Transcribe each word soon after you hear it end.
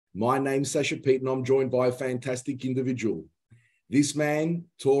My name's Sasha Pete, and I'm joined by a fantastic individual. This man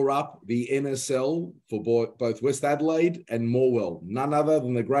tore up the NSL for both West Adelaide and Morwell. None other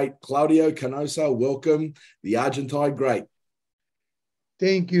than the great Claudio Canosa. Welcome, the Argentine great.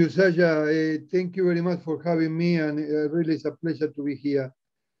 Thank you, Sasha. Thank you very much for having me, and really it's a pleasure to be here.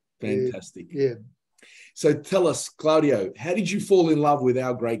 Fantastic. Yeah. So tell us, Claudio, how did you fall in love with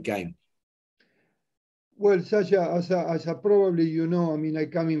our great game? Well, Sasha, as probably you know, I mean, I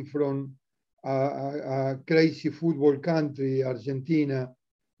coming from a crazy football country, Argentina,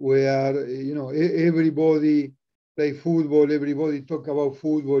 where, you know, everybody play football, everybody talk about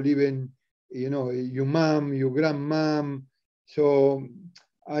football, even, you know, your mom, your grandmom. So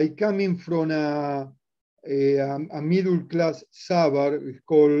I coming from a middle-class suburb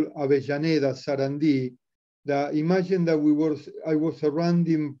called Avellaneda, Sarandí. Imagine that I was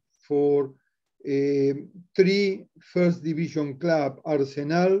surrounding for 3 first division club,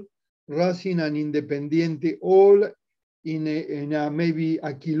 Arsenal, Racing, and Independiente, all in a maybe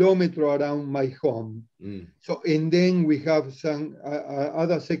a kilometer around my home. So, and then we have some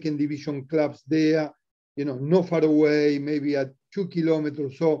other second division clubs there, you know, not far away, maybe at 2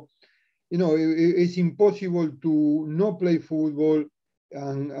 kilometers. So, you know, it's impossible to not play football,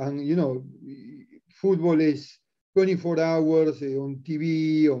 and you know, football is 24 hours on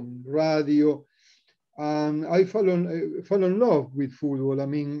TV, on radio. And I fell in love with football. I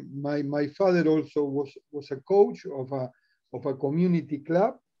mean, my father also was a coach of a community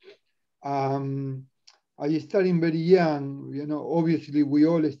club. I started very young. You know, obviously we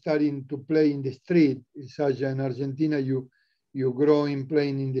all starting to play in the street. Such in Argentina, you growing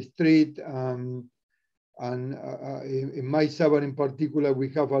playing in the street. And in my suburb in particular, we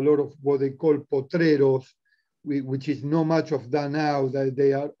have a lot of what they call potreros, which is not much of that now. That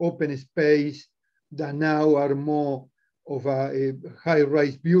they are open space that now are more of a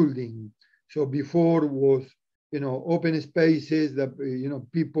high-rise building. So before was, you know, open spaces that, you know,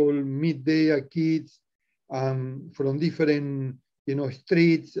 people meet their kids from different, you know,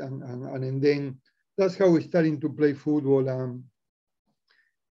 streets, and then that's how we're starting to play football. And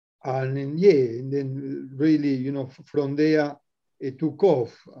then really, you know, from there it took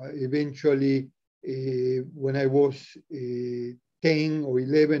off. Eventually, when I was 10 or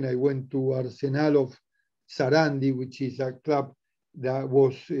 11, I went to Arsenal of Sarandi, which is a club that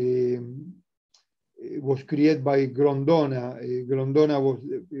was created by Grondona. Grondona was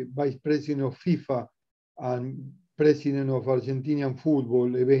vice president of FIFA and president of Argentinian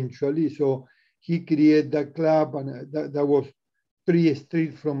football eventually. So he created that club, and that was 3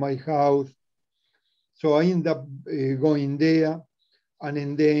 streets from my house. So I ended up going there,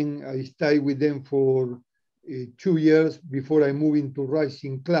 and then I stayed with them for 2 years before I moved into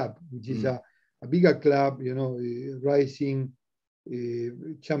Racing Club, which is a bigger club, you know, Racing,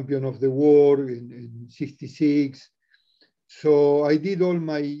 champion of the world in 66. So I did all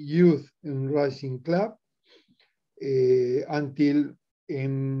my youth in Racing Club until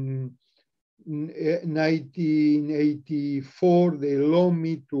in 1984, they loaned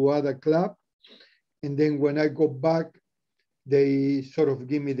me to other club. And then when I got back, they sort of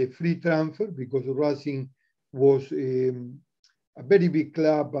gave me the free transfer because Racing was a very big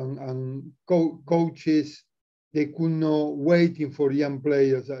club, and coaches, they could not waiting for young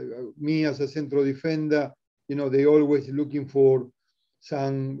players. Me as a central defender, you know, they always looking for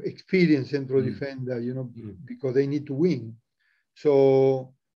some experienced central defender, you know, because they need to win.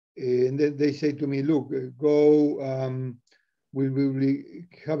 So, and then they say to me, look, go, we will be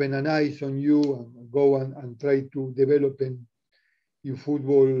having an eyes on you, and go and try to develop your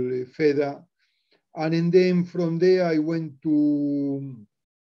football further. And then from there, I went to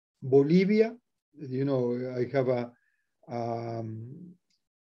Bolivia. You know, I have a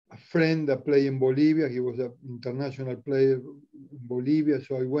friend that played in Bolivia. He was an international player in Bolivia.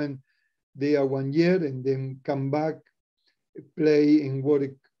 So I went there 1 year and then come back, play in what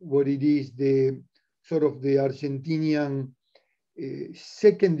it is the sort of the Argentinian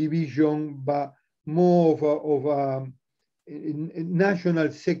second division, but more of a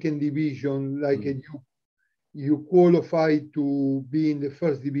national second division, like you qualify to be in the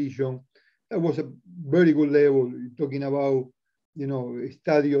first division. That was a very good level. You're talking about, you know,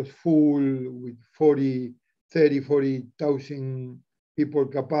 stadiums full with 40,000 people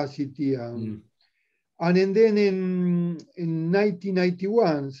capacity. And then in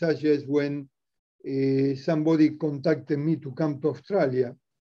 1991, such as when somebody contacted me to come to Australia.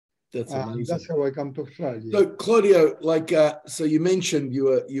 That's amazing. That's how I come to Australia. So Claudio, like, so you mentioned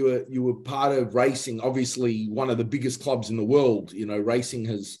you were part of Racing, obviously one of the biggest clubs in the world. You know, Racing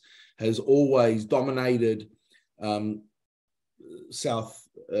has always dominated South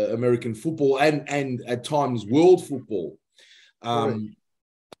American football and at times world football.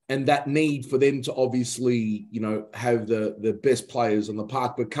 And that need for them to obviously, have the best players on the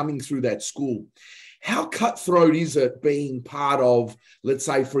park, but coming through that school. How cutthroat is it being part of, let's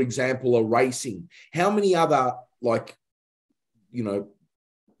say, for example, a racing? How many other, how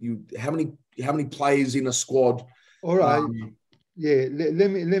many players in a squad? All right. Yeah,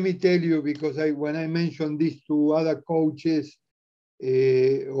 let me tell you, because when I mentioned this to other coaches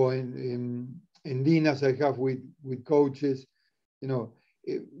or in dinners I have with coaches,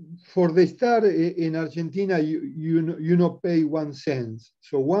 for the start in Argentina, you not pay 1 cent.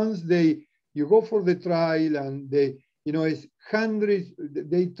 So once you go for the trial and it's hundreds,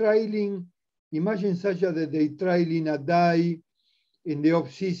 they trialing. Imagine, Sasha, that they trialing a day in the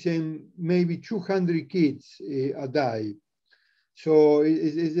off season, maybe 200 kids a day. So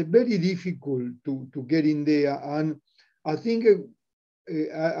it's very difficult to get in there. And I think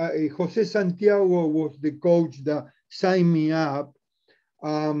Jose Santiago was the coach that signed me up.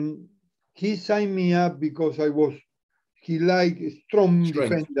 He signed me up because he liked strong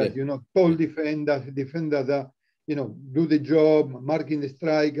defenders, tall defenders that, do the job, marking the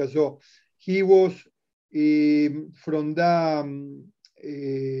striker. So he was from that,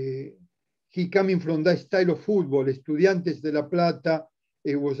 he coming from that style of football, Estudiantes de La Plata.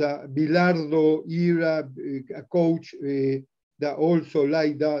 It was a Bilardo era, a coach that also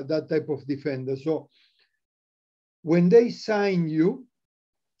liked that type of defender. So when they sign you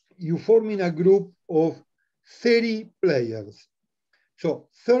forming a group of 30 players. So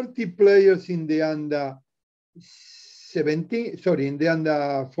 30 players in the under 17, in the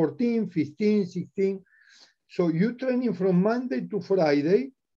under 14, 15, 16. So you training from Monday to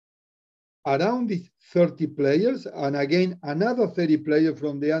Friday around these 30 players, and again, another 30 players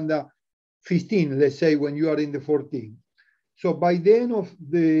from the under 15, let's say, when you are in the 14. So by the end of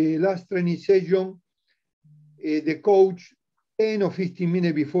the last training session, the coach, 10 or 15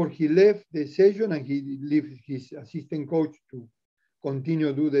 minutes before he left the session, and he left his assistant coach to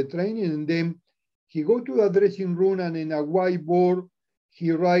continue do the training, and then he go to the dressing room, and in a whiteboard,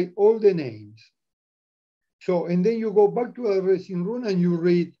 he write all the names. So, and then you go back to the dressing room and you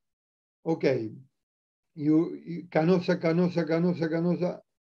read, okay, you Canosa.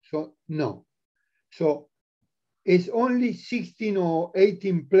 So, no. So, it's only 16 or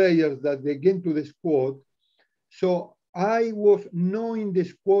 18 players that they get to the squad. So, I was knowing the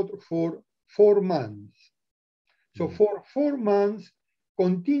squad for 4 months. So, for 4 months,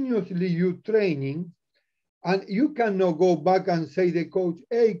 continuously you training, and you cannot go back and say to the coach,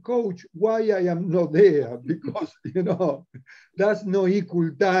 hey, coach, why I am not there? Because, that's no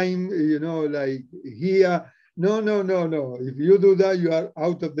equal time, like here. No. If you do that, you are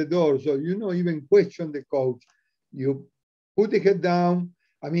out of the door. So you even question the coach. You put the head down.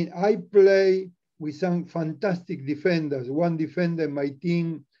 I mean, I play with some fantastic defenders. One defender in my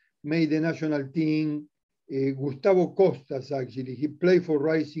team made the national team, Gustavo Costas, actually. He played for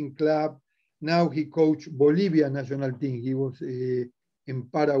Rising Club. Now he coached Bolivia national team. He was in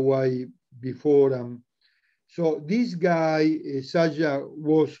Paraguay before. So this guy, Sasha,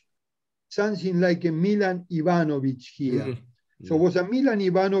 was something like a Milan Ivanovic here. So was a Milan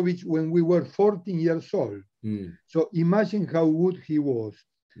Ivanovic when we were 14 years old. So imagine how good he was.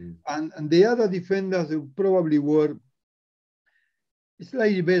 And the other defenders probably were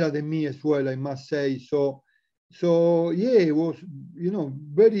slightly better than me as well, I must say. So yeah, it was,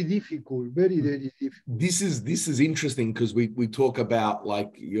 very difficult, very difficult. This is interesting, because we talk about,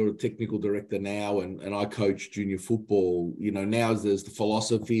 like, you're a technical director now, and I coach junior football. Now there's the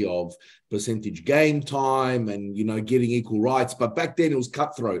philosophy of percentage game time and, getting equal rights. But back then it was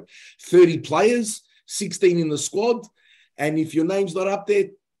cutthroat. 30 players, 16 in the squad. And if your name's not up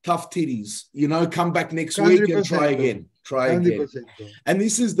there, tough titties, come back next week and try again. 100%. And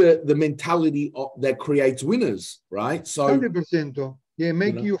this is the mentality that creates winners, right? So 100%. Yeah,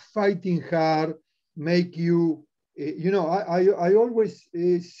 make you fighting hard, make you, I always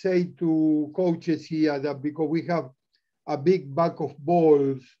say to coaches here that because we have a big bag of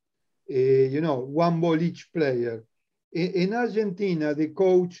balls, 1 ball each player. In Argentina, the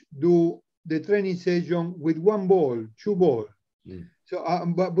coach do the training session with 1 ball, 2 balls. So,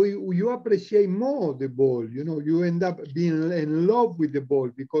 but you appreciate more the ball. You end up being in love with the ball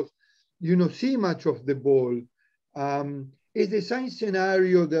because you don't see much of the ball. It's the same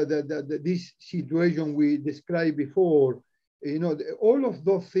scenario that this situation we described before. All of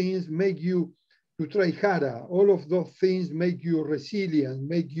those things make you to try harder. All of those things make you resilient,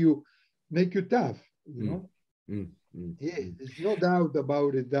 make you tough. Yeah, there's no doubt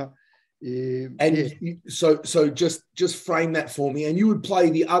about it. That And yeah. so just frame that for me. And you would play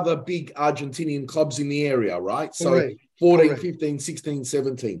the other big Argentinian clubs in the area, right? Correct. So 14, Correct. 15, 16,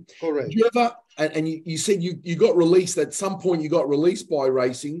 17. Correct. Did you ever, and you said you got released at some point, you got released by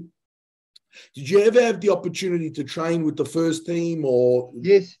Racing. Did you ever have the opportunity to train with the first team or?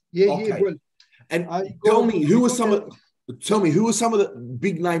 Yes, yeah, okay. yeah. Well, and tell me who were some of the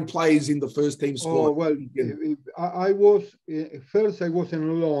big name players in the first team squad? Oh, well, I was, first I was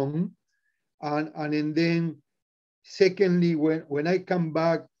in loan, and then secondly, when I come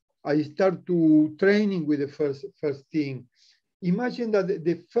back, I start to training with the first team. Imagine that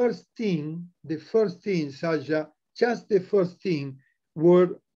the first team, Sasha, just the first team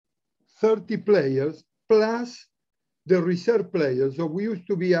were 30 players plus the reserve players. So we used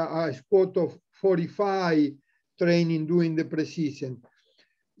to be a squad of 45 training during the preseason.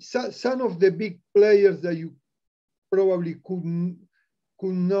 Some of the big players that you probably could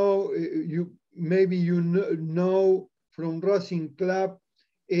know, maybe you know from Racing Club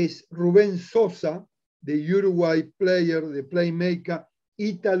is Rubén Sosa, the Uruguay player, the playmaker,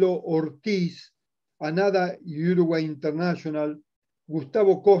 Italo Ortiz, another Uruguay international,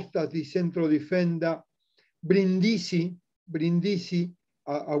 Gustavo Costa, the central defender, Brindisi,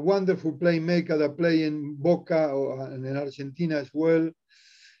 a wonderful playmaker that play in Boca and in Argentina as well.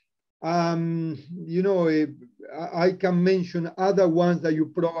 You know, I can mention other ones that you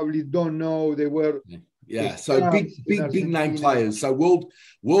probably don't know. They were so big name players. So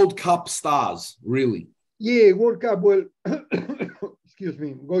World Cup stars, really. Yeah, World Cup. Well, excuse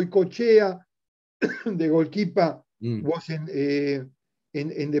me, Goicochea, the goalkeeper, was in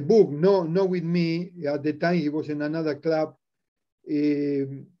the book. No, not with me at the time. He was in another club.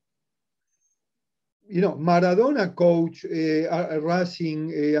 You know, Maradona coach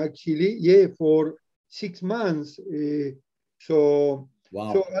Racing actually, yeah, for 6 months. So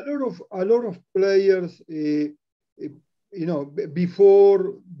wow. So a lot of players, you know,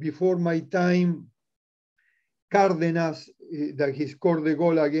 before my time, Cárdenas, that he scored the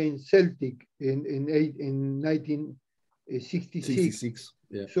goal against Celtic in 1966. 66,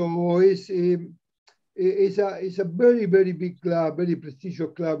 yeah. So it's a very, very big club, very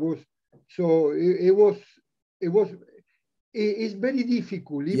prestigious club. So it's very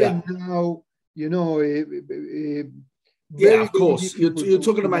difficult even now, you know. Yeah, of course. You're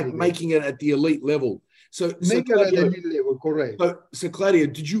talking about making it at the elite level. So Claudio, at the elite level, correct. So Claudio,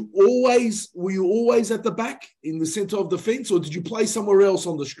 were you always at the back in the center of defense, or did you play somewhere else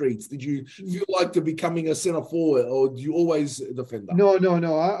on the streets? Did you feel like to becoming a center forward, or did you always defender? No.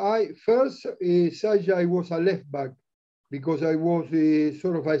 I first, Sasha, I was a left back because I was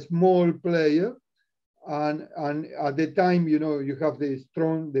sort of a small player. And at the time, you know, you have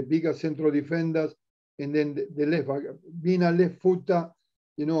the bigger central defenders, and then the left back. Being a left footer,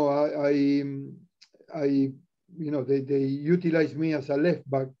 you know, you know, they utilized me as a left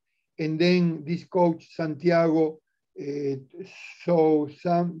back, and then this coach Santiago saw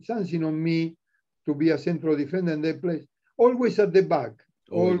something on me to be a central defender, and they play always at the back,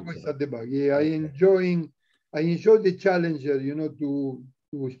 always at the back. Yeah, I enjoy the challenger, you know, to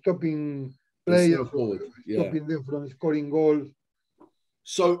stopping players, stopping them from scoring goals.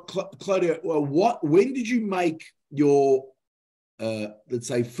 So, Claudio, when did you make your, let's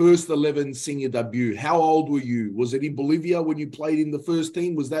say, first 11 senior debut? How old were you? Was it in Bolivia when you played in the first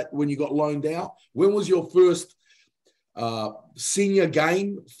team? Was that when you got loaned out? When was your first senior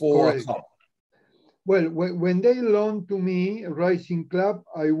game for a club? Well, when they loaned to me, Racing Club,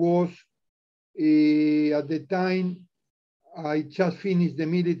 I was, at the time, I just finished the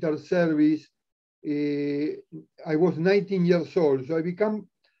military service. I was 19 years old. So I became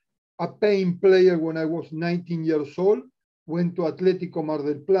a paying player when I was 19 years old. Went to Atlético Mar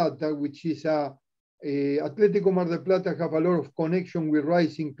del Plata, which is Atlético Mar del Plata have a lot of connection with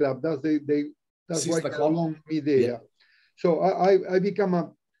Racing Club. That's why they loaned me there. Yeah. So I became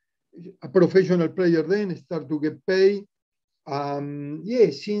a professional player then, start to get paid.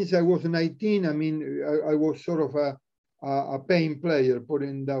 Since I was 19, I mean, I was sort of a paying player, put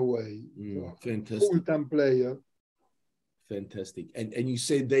it that way. Fantastic. Full-time player. Fantastic. And you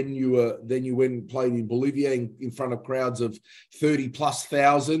said then you went and played in Bolivia in front of crowds of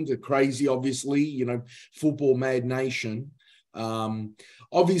 30,000+, crazy, obviously, you know, football mad nation.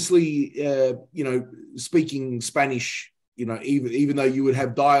 Obviously, you know, speaking Spanish, you know, even though you would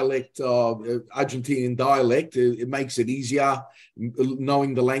have dialect, Argentinian dialect, it makes it easier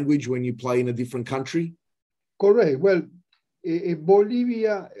knowing the language when you play in a different country. Correct. Well,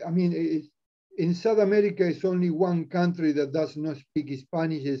 Bolivia, I mean, in South America, it's only one country that does not speak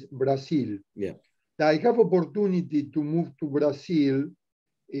Spanish, is Brazil. Yeah. I have opportunity to move to Brazil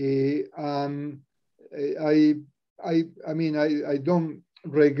I mean, I don't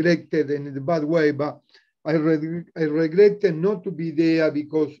regret it in a bad way, but I regretted not to be there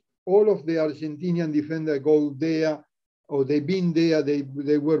because all of the Argentinian defenders go there, or they've been there, they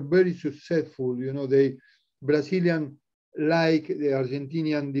were very successful. You know, they Brazilian like the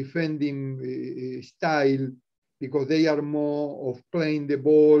Argentinian defending style because they are more of playing the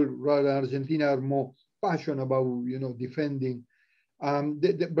ball, rather Argentina are more passionate about, you know, defending.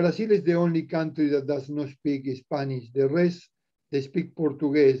 Brazil is the only country that does not speak Spanish. The rest, they speak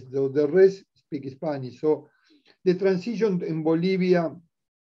Portuguese. The rest speak Spanish. So the transition in Bolivia,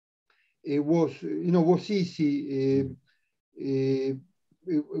 it was, you know, was easy. It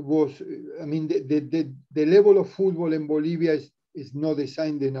was, I mean, the level of football in Bolivia is not the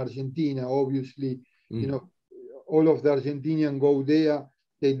same in Argentina, obviously. You know, all of the Argentinians go there,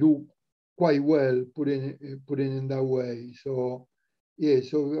 they do quite well, putting in that way. So, yeah,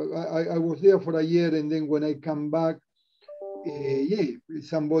 so I was there for a year, and then when I come back, yeah,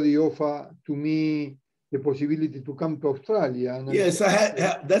 somebody offered to me the possibility to come to Australia. And yeah, so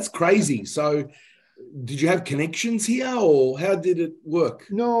that's crazy. So did you have connections here, or how did it work?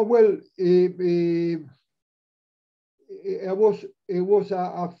 No, well, it was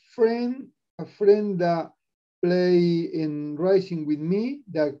a friend that play in Rising with me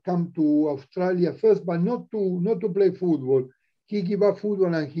that come to Australia first, but not to play football. He give up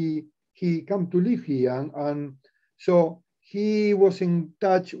football and he come to live here, and so he was in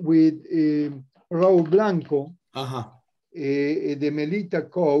touch with Raul Blanco, the Melita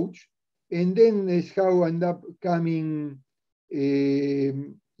coach, and then is how I end up coming,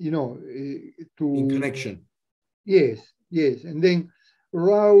 you know, to in connection. Yes, and then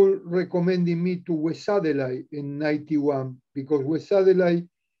Raul recommended me to West Adelaide in '91 because West Adelaide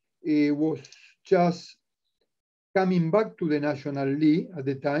was just coming back to the National League at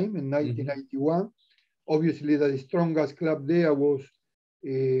the time in 1991. Obviously, the strongest club there was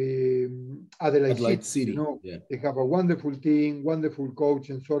Adelaide City. You know, they have a wonderful team, wonderful coach,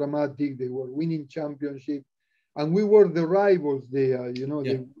 and so dramatic. They were winning championship, and we were the rivals there. You know,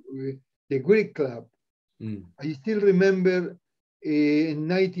 the Greek club. I still remember in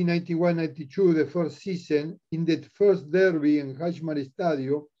 1991-92, the first season, in the first derby in Hajmar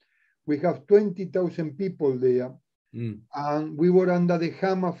Stadio, we have 20,000 people there. And we were under the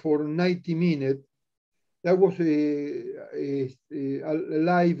hammer for 90 minutes. That was a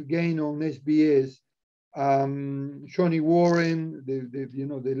live game on SBS. Johnny Warren,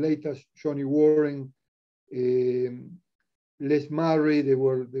 the latest Johnny Warren, Les Murray, they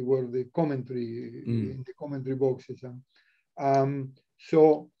were the commentary in the commentary boxes.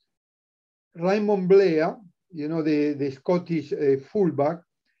 So Raymond Blair, you know, the Scottish fullback,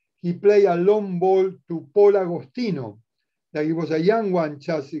 he played a long ball to Paul Agostino. That he was a young one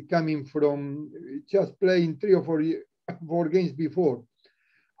just coming from, just playing 3 or 4 games before.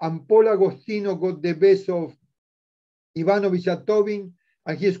 And Paul Agostino got the best of Ivanovic at Tobin,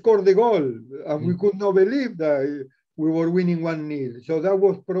 and he scored the goal. And we could not believe that we were winning 1-0. So that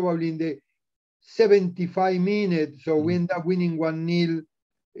was probably in the 75 minutes. So we ended up winning 1-0,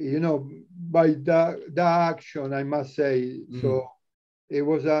 you know, by that action, I must say. So it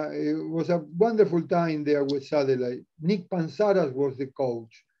was a wonderful time there with Adelaide. Nick Pansaras was the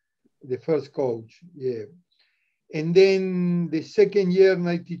coach, the first coach, yeah. And then the second year,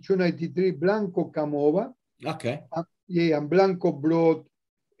 92, 93, Blanco came over. Okay. Yeah, and Blanco brought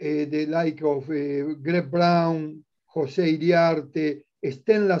the like of Greg Brown, Jose Iriarte,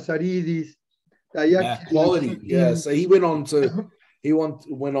 Sten Lazaridis. Quality, yeah. So he went on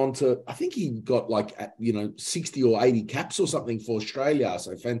to, I think he got like, you know, 60 or 80 caps or something for Australia.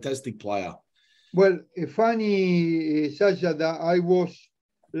 So fantastic player. Well, funny, Sasha, that I was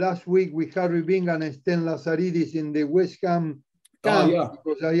last week with Harry Bingham and Sten Lazaridis in the West Ham camp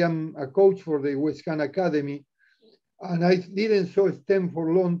because I am a coach for the West Ham Academy. And I didn't saw Sten for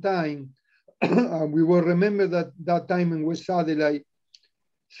a long time. And we will remember that time in West Adelaide.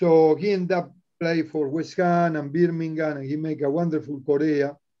 So he ended up play for West Ham and Birmingham, and he make a wonderful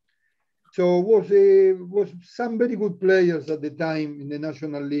career. So was some very good players at the time in the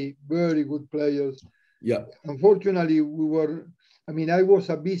National League, very good players. Yeah. Unfortunately, I was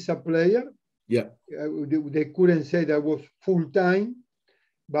a visa player. Yeah. They couldn't say that I was full-time,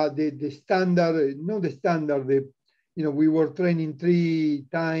 but the standard, not the standard, we were training 3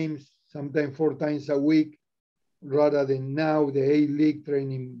 times, sometimes 4 times a week, rather than now the A-League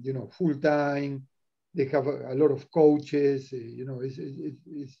training, full time. They have a lot of coaches.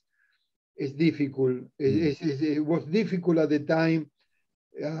 It's difficult. It was difficult at the time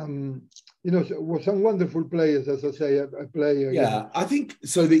was some wonderful players, as I say, I play again. Yeah, I think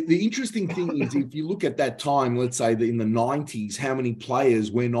so. The interesting thing is, if you look at that time, let's say that in the 90s, how many players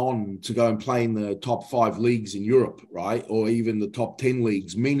went on to go and play in the top 5 leagues in Europe, right? Or even the top 10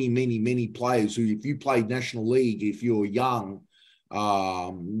 leagues. Many players who, if you played National League, if you were young,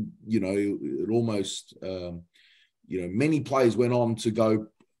 it almost, many players went on to go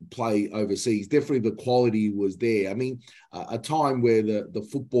play overseas. Definitely the quality was there. I mean, a time where the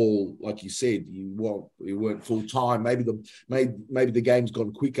football, like you said, you weren't full time. Maybe the game's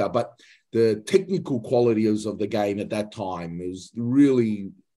gone quicker, but the technical qualities of the game at that time was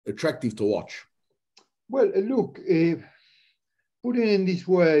really attractive to watch. Well, look, putting it in this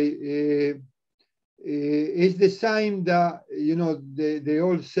way, it's the same that they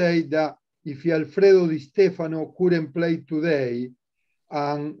all say that if Alfredo Di Stefano couldn't play today.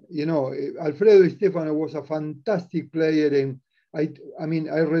 And Alfredo Di Stefano was a fantastic player, and I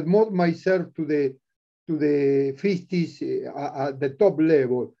remote myself to the 50s at the top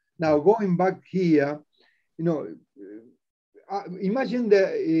level. Now going back here, imagine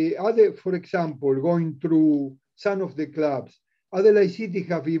the other, for example, going through some of the clubs. Adelaide City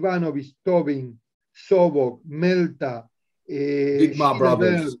have Ivanovic, Tobin, Sobok, Melta, Bigma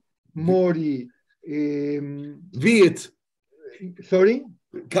brothers, Mori, Viet. Sorry?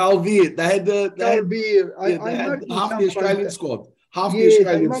 Carl Viet. They had half the Australian squad. Half the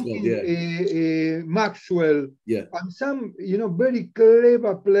Australian squad, yeah. Maxwell. Yeah. And some, very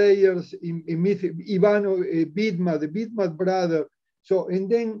clever players in Ivano, Bidma, the Bidma brother. So, and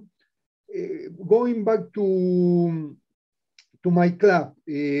then going back to my club,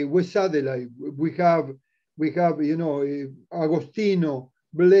 West Adelaide, we have Agostino,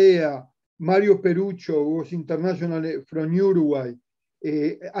 Blea, Mario Perucho, who was international from Uruguay,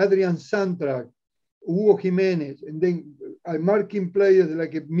 Adrian Santrak, Hugo Jimenez, and then marking players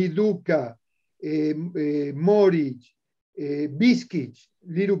like Miduka, Moric, Biskic,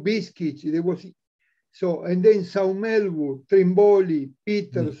 little Biskic. There was and then Saumelwood, Trimboli,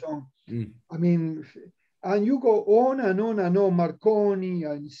 Peterson. I mean, and you go on and on and on. Marconi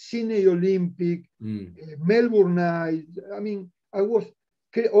and Sydney Olympic, Melbourne Knights. I mean, I was.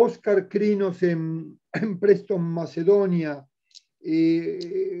 Oscar Krinos in Preston, Macedonia.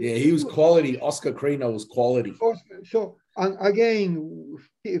 Yeah, he was quality. Oscar Krinos was quality. So, and again,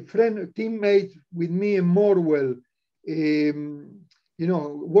 teammates with me in Morwell,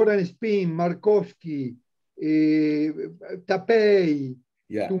 Warren Spin, Markowski, Tapei,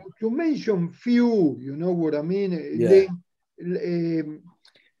 yeah. To mention few, you know what I mean? Yeah. Then,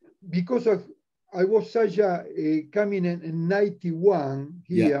 because of I was Sasha coming in 91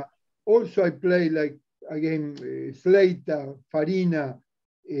 here. Yeah. Also, I played again Slater, Farina,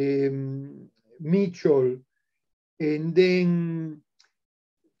 Mitchell, and then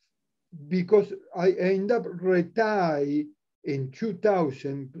because I end up retired in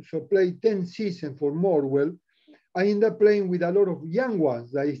 2000, so played 10 seasons for Morwell. I end up playing with a lot of young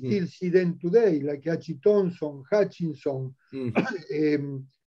ones that I still see them today, like Hachi Thompson, Hutchinson.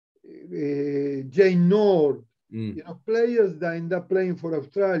 Jane Nord, players that end up playing for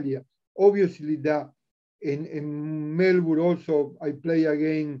Australia. Obviously, that in Melbourne also I play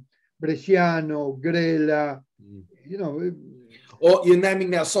again Bresciano, Grella. Oh, you're naming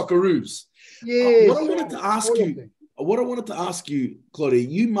now Socceroos. Yes. What I wanted to ask you, Claudio,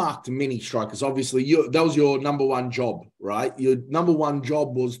 you marked many strikers. Obviously, that was your number one job, right? Your number one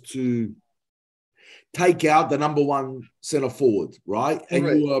job was to take out the number one center forward, right? And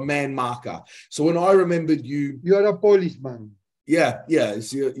you were a man marker. So when I remembered you are a policeman. Yeah.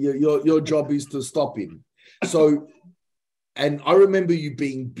 So your job is to stop him. So, and I remember you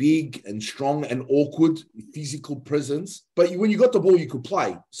being big and strong and awkward, physical presence. But when you got the ball, you could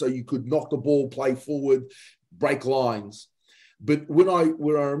play. So you could knock the ball, play forward, break lines. But when I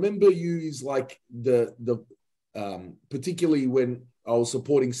remember you is like particularly when I was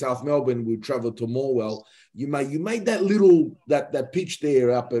supporting South Melbourne, we traveled to Morwell. You made that pitch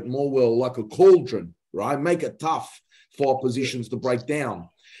there up at Morwell like a cauldron, right? Make it tough for oppositions to break down.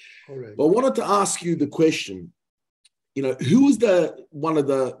 Correct. But I wanted to ask you the question, who was one of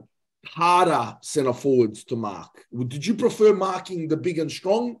the harder center forwards to mark? Did you prefer marking the big and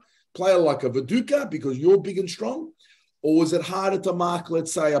strong player like a Viduka because you're big and strong? Or was it harder to mark,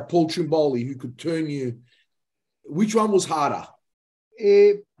 let's say, a Paul Trimboli who could turn you? Which one was harder?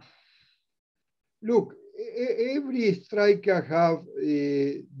 Look, every striker have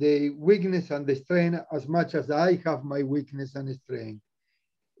the weakness and the strength as much as I have my weakness and strength.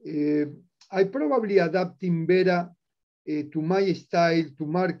 I probably adapting better to my style, to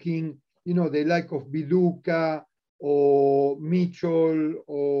marking, the like of Viduka or Mitchell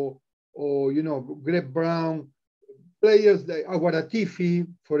or or Greg Brown, players like Aguaratifi,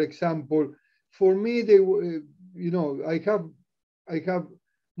 for example. For me, they I have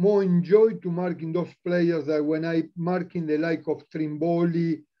more enjoy to marking those players than when I marking the like of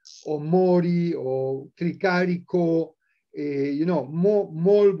Trimboli or Mori or Tricarico, more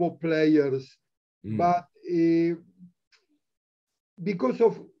Molbo players. But because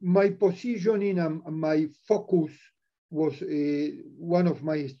of my positioning and my focus was one of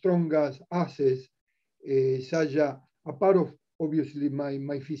my strongest assets, Sasha, a part of obviously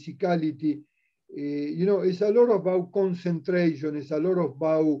my physicality. It's a lot about concentration. It's a lot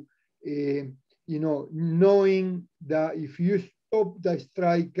about, knowing that if you stop the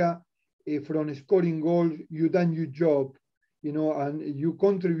striker from scoring goals, you done your job, and you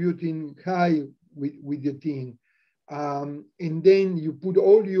contributing high with the team. And then you put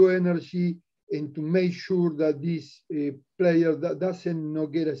all your energy and to make sure that this player that doesn't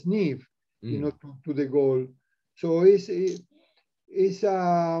not get a sniff, to the goal. So it's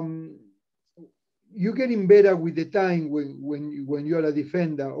you're getting better with the time when you are a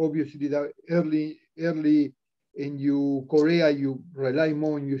defender. Obviously, that early in your career, you rely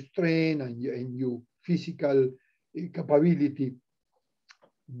more on your strength and your physical capability.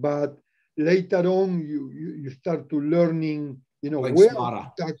 But later on, you start to learning, like where smarter.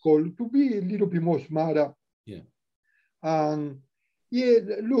 to tackle, to be a little bit more smarter. Yeah. And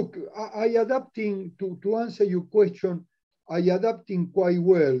look, I adapting to answer your question. I adapting quite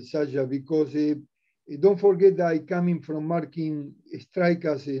well, Sasha, because don't forget that I coming from marking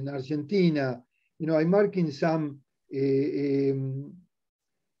strikers in Argentina. I marking some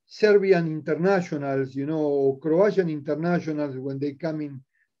Serbian internationals, or Croatian internationals when they come in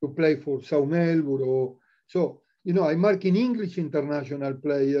to play for South Melbourne. So, I marking English international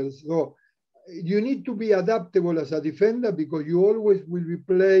players. So you need to be adaptable as a defender because you always will be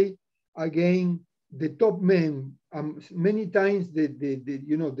play against the top men. Many times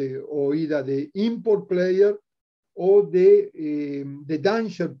or either the import player or the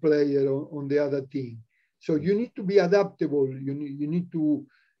danger player on the other team. So you need to be adaptable. You need to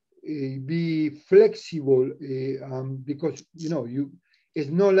be flexible because it's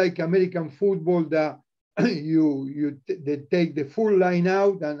not like American football that they take the full line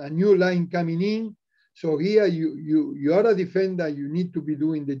out and a new line coming in. So here you are a defender. You need to be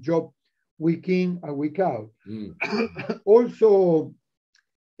doing the job week in and week out. Also,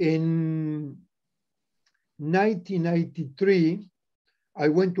 in 1993, I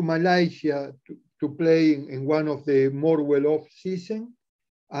went to Malaysia to play in one of the Morwell off season.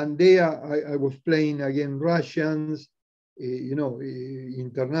 And there I was playing against Russians,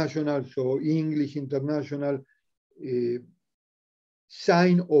 international, so English international,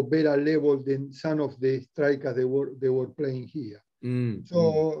 sign or better level than some of the strikers they were playing here.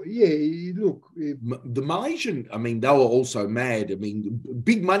 Look. The Malaysian, I mean, they were also mad. I mean,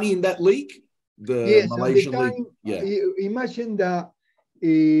 big money in that league, the Malaysian league. Yeah. Imagine that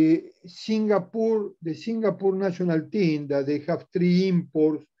Singapore, the Singapore national team, that they have 3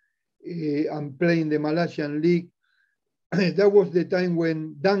 imports and playing the Malaysian league. That was the time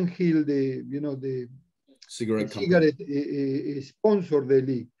when Dunhill, the cigarette sponsored the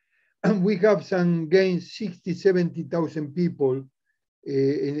league. And we have some games, 60, 70,000 people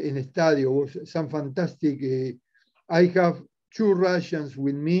in the stadium. It was some fantastic. I have 2 Russians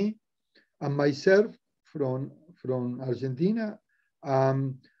with me and myself from Argentina.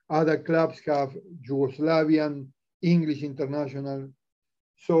 Other clubs have Yugoslavian, English international.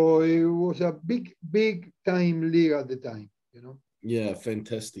 So it was a big time league at the time, Yeah,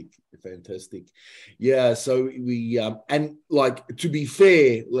 fantastic. Yeah, so we and like, to be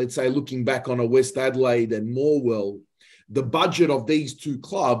fair, let's say looking back on a West Adelaide and Morwell, the budget of these 2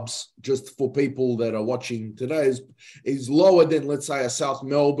 clubs, just for people that are watching today, is lower than, let's say, a South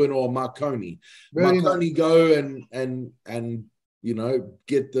Melbourne or Marconi. Marconi go and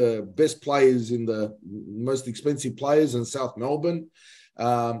get the best players in the most expensive players in South Melbourne.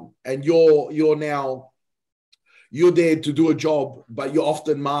 And you're there to do a job, but you're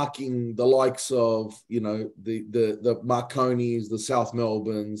often marking the likes of, the Marconis, the South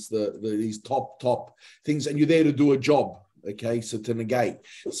Melbournes, these top things, and you're there to do a job. Okay, so to negate.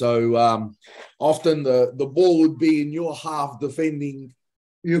 So often the ball would be in your half defending.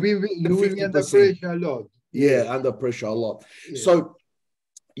 You'll be under pressure a lot. Yeah, under pressure a lot. Yeah. So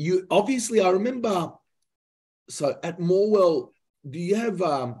you obviously, I remember. So at Morwell, do you have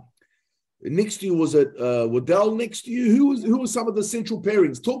next to you, was it Waddell next to you? Who was some of the central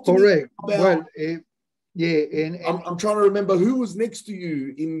pairings? Talk to me about. And I'm trying to remember who was next to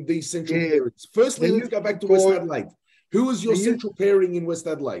you in these central pairings. Firstly, let's go back to West Adelaide. Who was your central pairing in West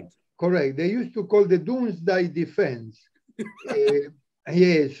Adelaide? correct. They used to call the Doomsday Defense.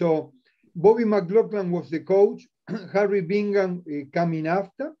 Yeah, so Bobby McLaughlin was the coach, Harry Bingham coming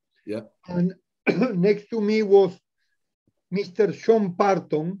after. Yeah. And next to me was Mr. Sean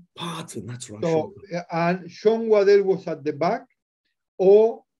Parton. Parton, that's right. So, and Sean Waddell was at the back,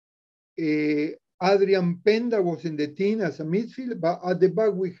 or Adrian Penda was in the team as a midfield, but at the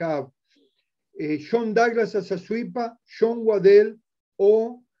back we have Sean Douglas as a sweeper, Sean Waddell,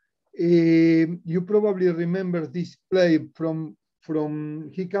 or you probably remember this play from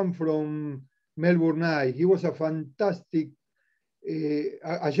he came from Melbourne Eye. He was a fantastic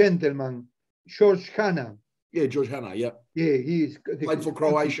a gentleman, George Hanna. Yeah, George Hanna, yeah. Yeah, he played for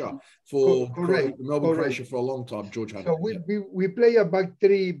Croatia, Melbourne, Croatia for a long time, George Hanna. So we play a back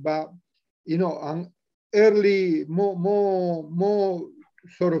three, but you know, early more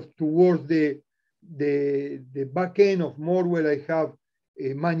sort of towards the back end of Morwell. I have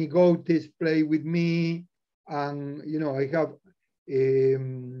Manny Gotes play with me, and you know, I have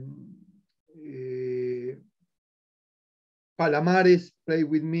Palamares play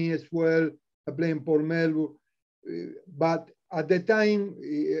with me as well. I play in Port Melbourne. But at the time,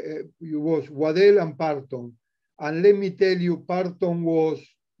 it was Waddell and Parton. And let me tell you, Parton was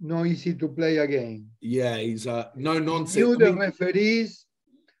not easy to play again. Yeah, he's no nonsense. He knew the referees,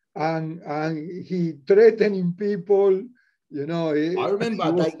 and he threatening people. You know, I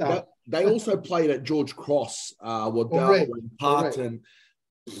remember they also played at George Cross, Waddell and Parton.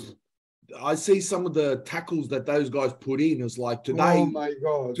 Correct. I see some of the tackles that those guys put in. It's like today. Oh my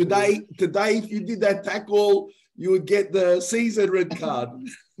God! Today, if you did that tackle, you would get the season red card.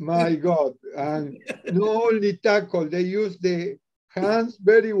 My God! And not only tackle, they use the hands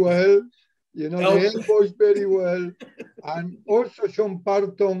very well. You know, the elbows very well, and also Sean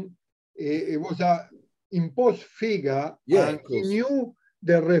Parton. It was a imposed figure, and he knew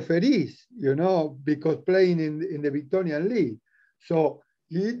the referees. You know, because playing in the Victorian League, so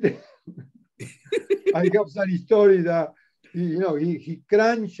he. I have some story that he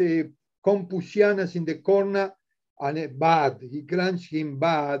crunched Compusianas in the corner and bad. He crunched him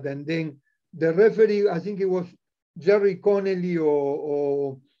bad, and then the referee, I think it was Jerry Connelly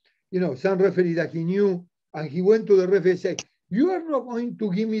or some referee that he knew, and he went to the referee and said, "You are not going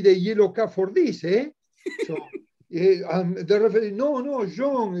to give me the yellow card for this, eh?" So the referee, no,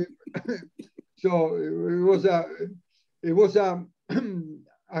 John. So it was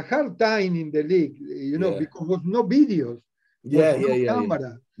a hard time in the league, because there was no videos,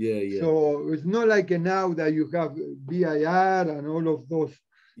 camera. Yeah. So it's not like now that you have VIR and all of those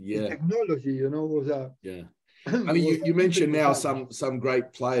technology, I mean, you mentioned now some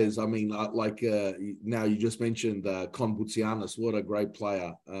great players. I mean, like now you just mentioned Compusianas. What a great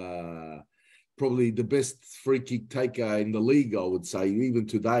player. Probably the best free kick taker in the league, I would say. Even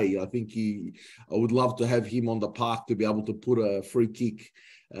today, I think I would love to have him on the park to be able to put a free kick.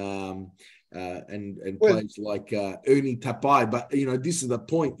 And players like Ernie Tapai. But, this is the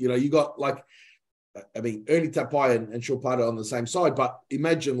point. You got Ernie Tapai and Sean Parton on the same side. But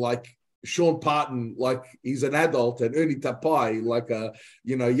imagine Sean Parton, he's an adult, and Ernie Tapai,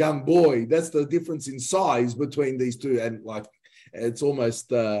 a young boy. That's the difference in size between these two. And it's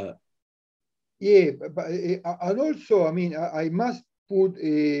almost... Yeah, but and also, I mean, I must put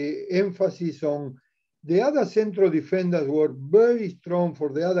emphasis on the other central defenders were very strong for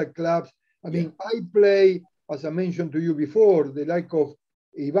the other clubs. I mean, I play, as I mentioned to you before, the like of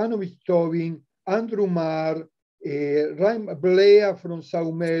Ivanovic Tobin, Andrew Marr, Raim Blair from Sao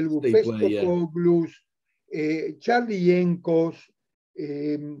Melbourne, Pestopoulos, Charlie Yenkos,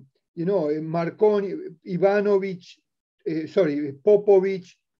 Marconi, Ivanovic, Popovic,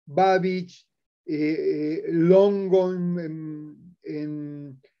 Babic, Longo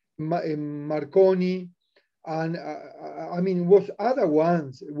and Marconi, and I mean, it was other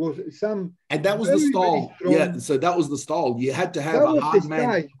ones. It was some, and that was the style. Yeah, so that was the style. You had to have a hard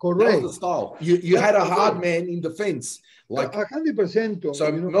man. Correct. That was the style. You had a hard man in defense, 100%.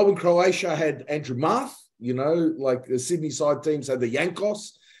 So Melbourne, Croatia had Andrew Marth. The Sydney side teams had the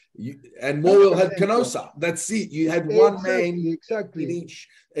Yankos. And Morwell had Canosa. That's it. You had one man in each,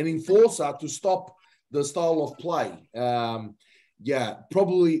 an enforcer to stop the style of play.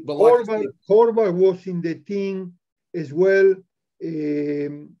 Probably. But Horvath was in the team as well.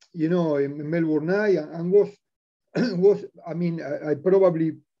 In Melbourne Eye, and was. I mean, I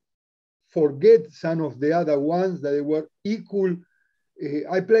probably forget some of the other ones that they were equal.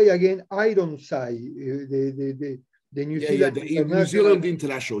 I play again Ironside, the New Zealand New Zealand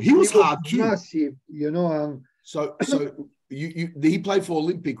international. He was hard too. Massive, So he played for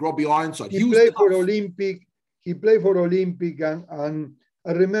Olympic. Robbie Ironside. He played for Olympic. He played for Olympic, and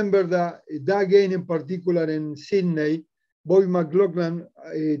I remember that game in particular in Sydney, Boy McLaughlin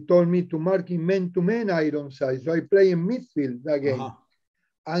told me to mark him man-to-man Ironside. So I play in midfield that game.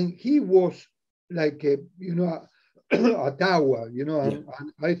 And he was like a, a tower, and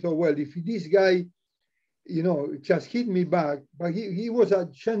I thought, well, if this guy, just hit me back, but he was a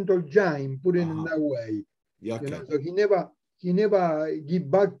gentle giant, put it in that way. So he never give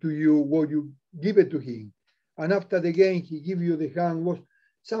back to you what you give it to him. And after the game, he give you the hand. Was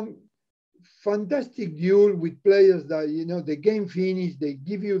some fantastic duel with players that, the game finished, they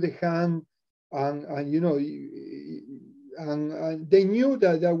give you the hand, and they knew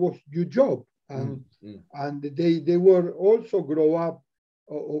that was your job. And they were also grow up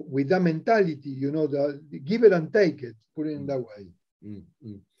with that mentality, the give it and take it, put it in that way.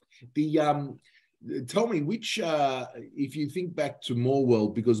 Tell me which, if you think back to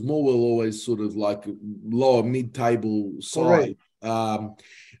Morwell, because Morwell always sort of like lower mid-table side.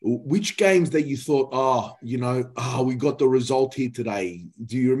 Which games that you thought, we got the result here today?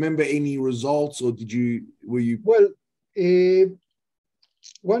 Do you remember any results, or were you? Well,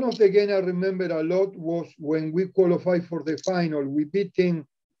 one of the games I remember a lot was when we qualified for the final. We beaten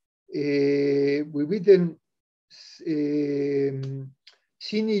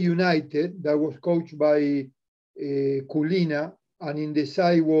Sydney United, that was coached by Kulina, and in the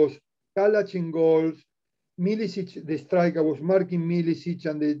side was Kalach in goals. Milicic, the striker, was marking Milicic,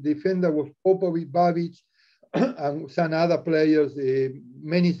 and the defender was Popovic, Babic, and some other players,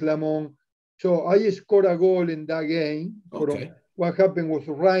 Menis Lamont. So I scored a goal in that game. Okay. What happened was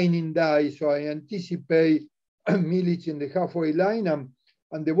raining died, so I anticipate Milic in the halfway line,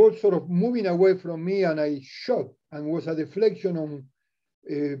 and the ball sort of moving away from me, and I shot, and was a deflection on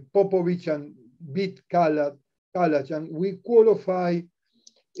Popovic and beat Kalach, and we qualified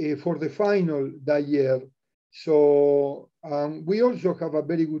for the final that year. So we also have a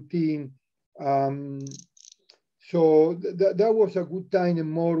very good team. So that was a good time in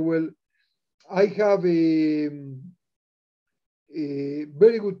Morwell. I have a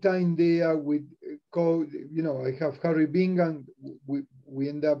very good time there with, I have Harry Bingham. We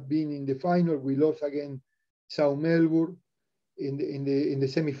end up being in the final. We lost against South Melbourne in the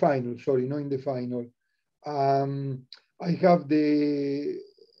semi-final. Sorry, not in the final. I have the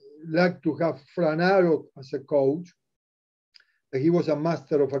luck to have Franaro as a coach. He was a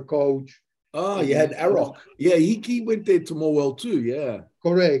master of a coach. Oh, you had Arrock. Yeah, he went there to Morwell too. Yeah,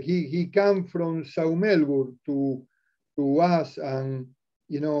 correct. He came from South Melbourne to us, and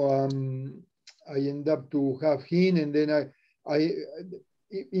I end up to have him, and then I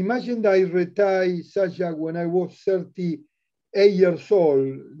imagine that I retired, Sasha, when I was 38 years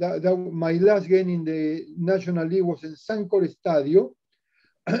old. That my last game in the National League was in Sancor Stadio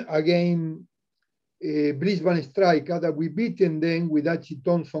against Brisbane Striker, that we beaten them with Archie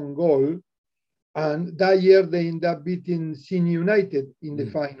Thompson goal. And that year they ended up beating Sydney United in the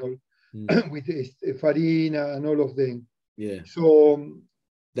final with Farina and all of them. Yeah. So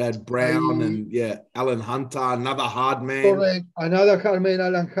that Brown and Alan Hunter, another hard man. Correct. Another hard man,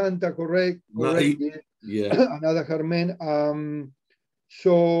 Alan Hunter, correct. Another hard man.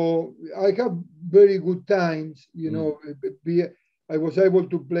 So I have very good times, I was able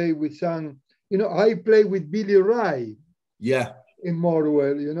to play with some, I played with Billy Wright. Yeah. In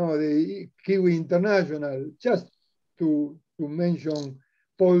Morwell, the Kiwi International, just to mention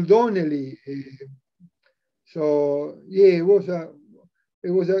Paul Donnelly. So it was a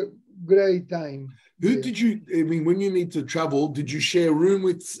great time. Who did you? I mean, when you need to travel, did you share a room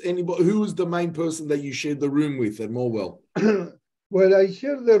with anybody? Who was the main person that you shared the room with at Morwell? Well, I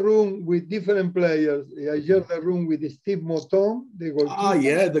shared the room with different players. I shared the room with Steve Moton, the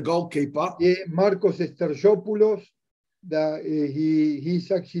goalkeeper. The goalkeeper. Yeah, Marcos Esterjopoulos. That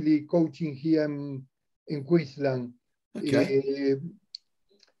he's actually coaching here in Queensland. Okay.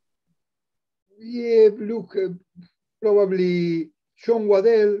 Look, probably John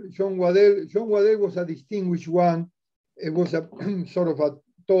Waddell. John Waddell was a distinguished one. It was a sort of a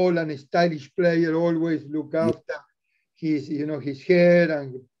tall and stylish player. Always look after his hair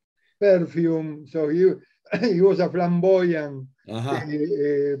and perfume. So he was a flamboyant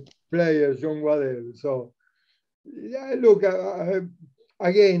player, John Waddell. So. Yeah, look,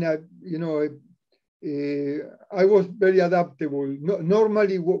 again, I was very adaptable.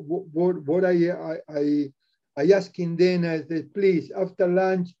 Normally, what I ask him then is, please, after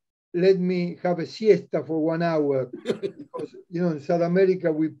lunch, let me have a siesta for 1 hour. Because, in South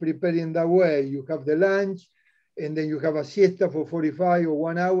America, we prepare in that way. You have the lunch, and then you have a siesta for 45 or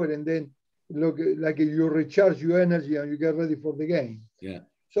 1 hour, and then look like you recharge your energy and you get ready for the game. Yeah.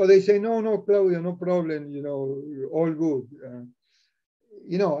 So they say, no, Claudio, no problem, all good.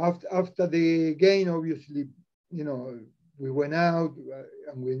 after the game, obviously, we went out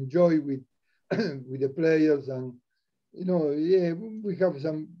and we enjoyed with with the players, and yeah, we have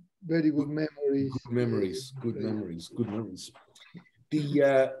some very good memories. Good memories. Good memories. Good memories.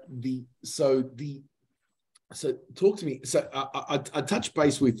 So talk to me. So I touched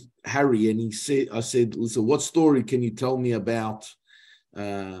base with Harry, and I said, listen, what story can you tell me about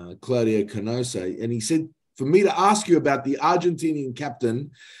Claudio Canosa? And he said, for me to ask you about the Argentinian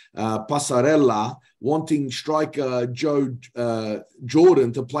captain, Passarella, wanting striker Joe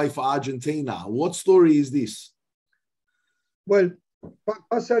Jordan to play for Argentina. What story is this? Well,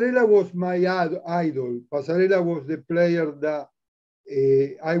 Passarella was my idol. Passarella was the player that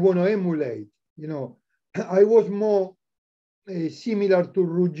I want to emulate. I was more similar to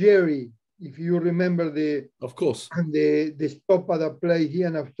Ruggeri, if you remember of course, the stopper that played here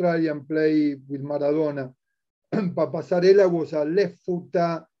in Australia and played with Maradona. Passarella was a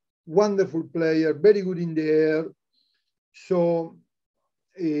left-footer, wonderful player, very good in the air. So,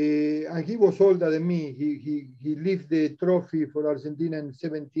 and he was older than me. He lifted the trophy for Argentina in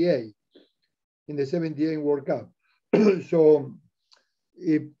 '78, in the '78 World Cup. So,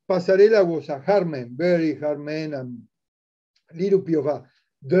 Passarella was a hard man, very hard man, and a little bit of a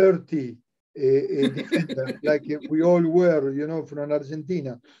dirty defender, like we all were, from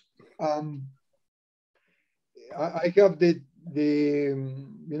Argentina. I have the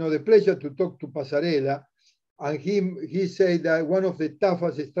pleasure to talk to Passarella, and he said that one of the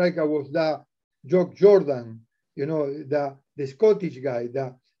toughest strikers was that Joe Jordan, the Scottish guy,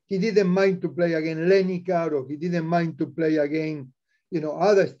 that he didn't mind to play against Lineker, or he didn't mind to play against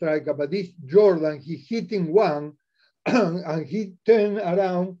other striker, but this Jordan, he hit him one, and he turned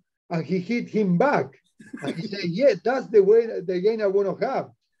around and he hit him back. And he said, yeah, that's the game I want to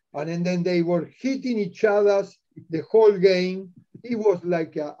have. And then they were hitting each other the whole game. He was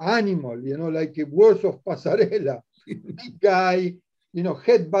like an animal, like a words of Passarella. Big guy,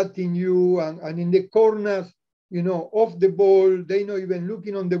 headbutting you, and in the corners, off the ball, they not even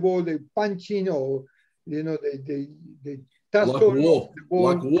looking on the ball, they punching, or, they tussle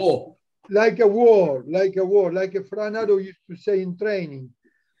like war. Like a war, like Fran Aro used to say in training,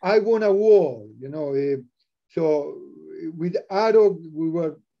 I want a war, So with Aro, we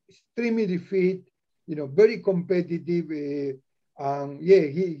were extremely fit, very competitive. Yeah,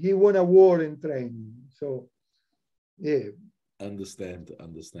 he won a war in training. So, yeah. Understand.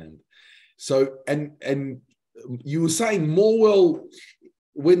 So, and you were saying Morwell,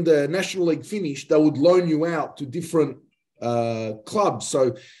 when the National League finished, they would loan you out to different clubs.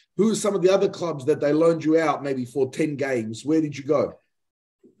 So who are some of the other clubs that they loaned you out maybe for 10 games? Where did you go?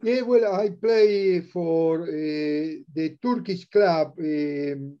 Yeah, well, I play for the Turkish club.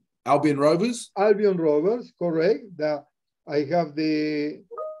 Albion Rovers? Albion Rovers, correct. I have the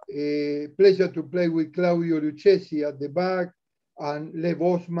pleasure to play with Claudio Lucchesi at the back, and Lev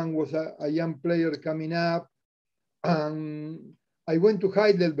Osman was a young player coming up. I went to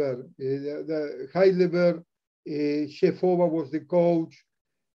Heidelberg. The Heidelberg, Shefova was the coach.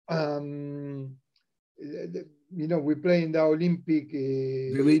 We play in the Olympic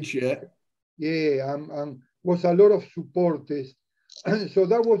Village, yeah. Yeah, was a lot of supporters. So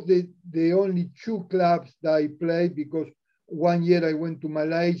that was the only two clubs that I played, because one year I went to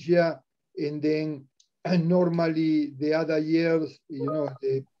Malaysia, and then normally the other years,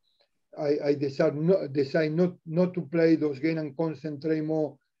 I decide not to play those games and concentrate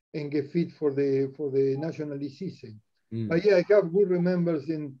more and get fit for the national league season. But yeah, I have good remembers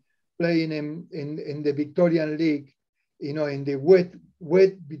in playing in the Victorian League, in the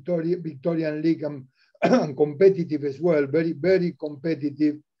wet Victorian League, and competitive as well, very, very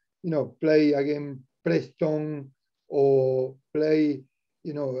competitive, play against Preston, or play,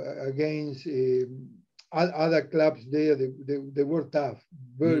 against other clubs there. They were tough,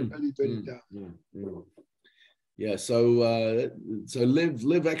 very, very tough. Yeah, so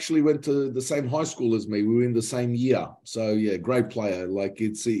Liv actually went to the same high school as me. We were in the same year. So yeah, great player. Like he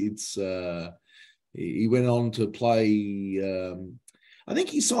went on to play. I think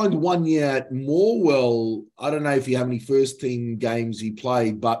he signed 1 year at Morwell. I don't know if how many first team games he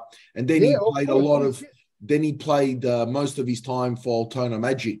played, and then he played a lot of. Then he played most of his time for Altona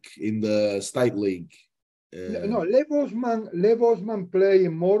Magic in the State League. No, Lev Osman played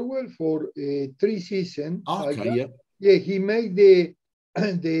in Morwell for 3 seasons. Okay, yeah, he made the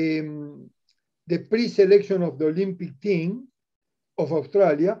pre-selection of the Olympic team of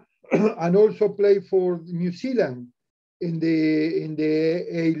Australia, and also played for New Zealand in the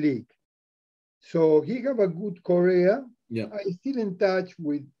A League. So he have a good career. Yeah, I'm still in touch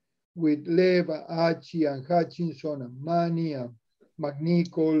with Lev, Archie, and Hutchinson, and Manny, and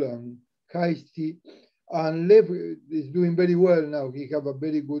McNichol and Heisty. And Lev is doing very well now. He have a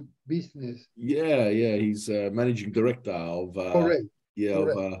very good business. Yeah, he's managing director of Correct.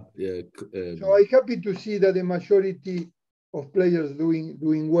 Correct. So I'm happy to see that the majority of players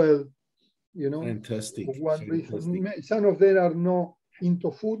doing well. Fantastic. For one reason. Some of them are not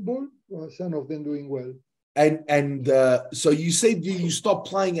into football. Some of them doing well. And so you said you stopped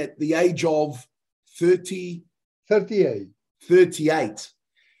playing at the age of 38.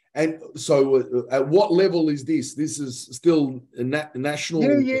 And so at what level is this? This is still a national?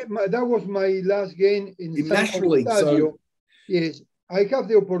 Yeah. That was my last game in National League. So... Yes, I have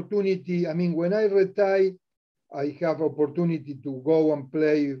the opportunity. I mean, when I retire, I have opportunity to go and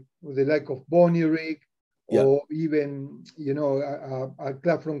play with the like of Bonnyrigg, or even, a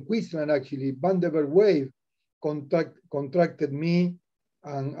club from Queensland, actually, Vanderbilt Wave contracted me,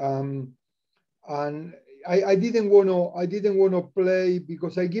 and I didn't want to play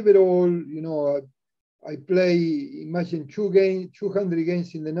because I give it all. I play, imagine 200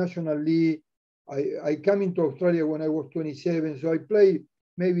 games in the National League. I came into Australia when I was 27, so I play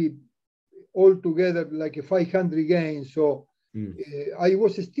maybe altogether like a 500 games. So I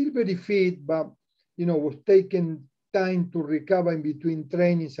was still very fit, but was taking time to recover in between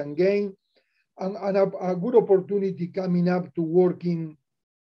trainings and games, and a good opportunity coming up to working.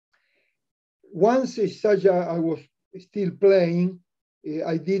 Once Sasha, I was still playing,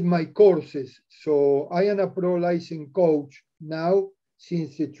 I did my courses. So I am a pro licensed coach now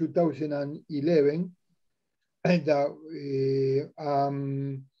since 2011. And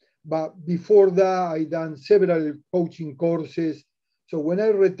but before that, I done several coaching courses. So when I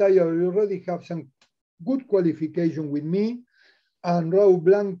retire, I already have some good qualification with me. And Raul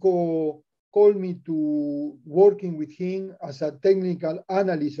Blanco called me to working with him as a technical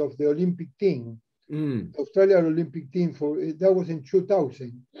analyst of the Olympic team, Australian Olympic team. That was in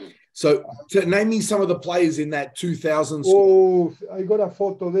 2000. So name me some of the players in that 2000 squad. Oh, I got a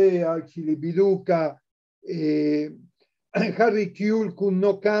photo there, actually. Viduka, Harry Kuehl could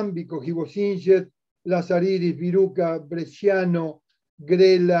not come because he was injured. Lazaridis, Viduka, Bresciano,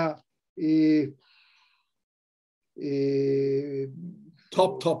 Grella.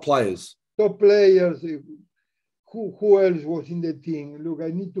 Top players. Top players. Who else was in the team? Look,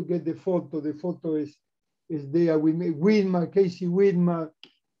 I need to get the photo. The photo is there. We made Widmer, Casey Widmer.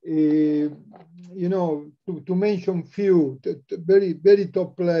 To mention few very, very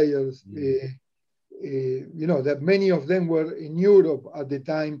top players. That many of them were in Europe at the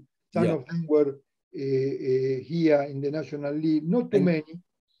time. Some of them were here in the National League. Not too many.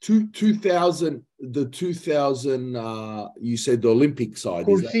 2000, you said the Olympic side.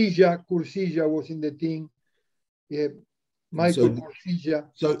 Cursilla was in the team. Yeah, Michael Cursilla.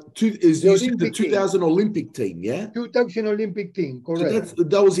 So you said the 2000 Olympic team, yeah? 2000 Olympic team, correct. So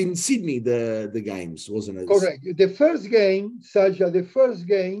that was in Sydney, the games, wasn't it? Correct. The first game, Sasha,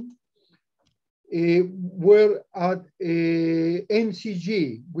 were at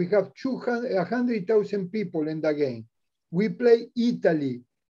MCG. We have 100,000 people in the game. We play Italy.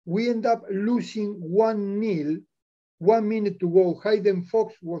 We end up losing 1-0. 1 minute to go. Hayden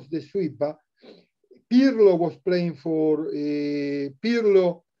Fox was the sweeper. Pirlo was playing for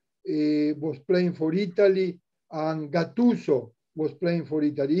Italy, and Gattuso was playing for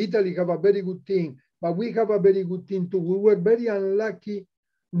Italy. Italy have a very good team, but we have a very good team too. We were very unlucky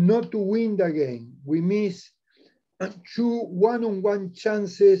not to win the game. We missed 2 one-on-one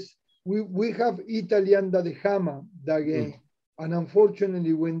chances. We have Italy under the hammer that game, and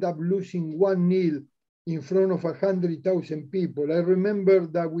unfortunately we end up losing 1-0 in front of 100,000 people. I remember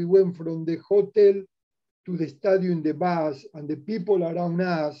that we went from the hotel to the stadium in the bus, and the people around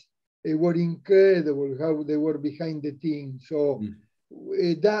us, they were incredible how they were behind the team. So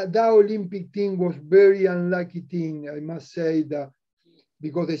that Olympic team was very unlucky team, I must say, that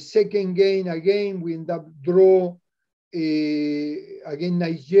because the second game again we end up draw against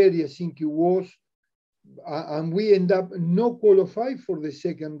Nigeria, I think it was, and we end up not qualified for the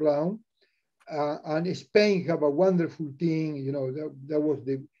second round. And Spain have a wonderful team. That was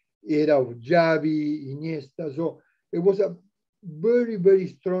the era of Xavi, Iniesta. So it was a very, very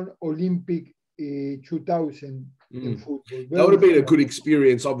strong Olympic 2000 in football. That would have been a good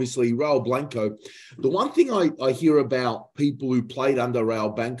experience, obviously. Raul Blanco. The one thing I hear about people who played under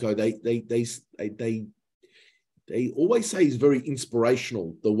Raul Blanco, they always say he's very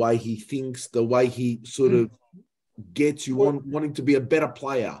inspirational, the way he thinks, the way he sort of gets you wanting to be a better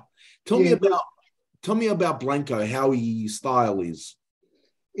player. Tell me about Blanco, how his style is.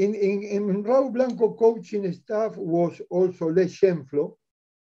 In Raul Blanco coaching staff was also Les Shenflo,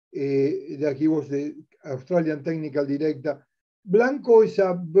 that he was the Australian technical director. Blanco is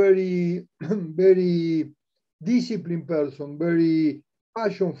a very, very disciplined person, very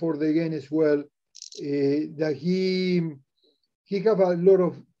passion for the game as well. That he have a lot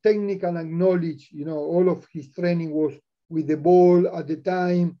of technical knowledge. You know, all of his training was with the ball at the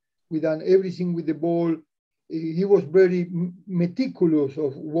time. We done everything with the ball. He was very meticulous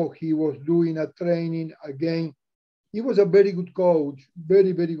of what he was doing at training. Again, he was a very good coach,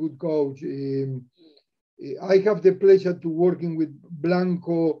 very, very good coach. I have the pleasure to working with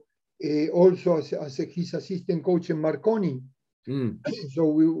Blanco also as his assistant coach in Marconi.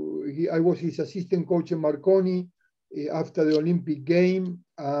 So I was his assistant coach in Marconi after the Olympic game.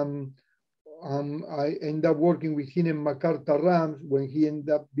 I ended up working with him in MacArthur Rams when he ended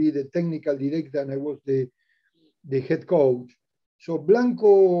up being the technical director and I was the head coach. So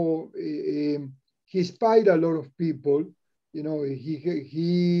Blanco, he inspired a lot of people. You know,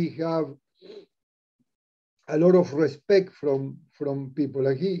 he have a lot of respect from people.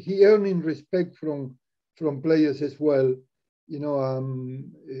 Like he earning respect from players as well. You know,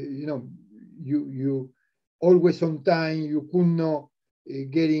 you always on time. You could not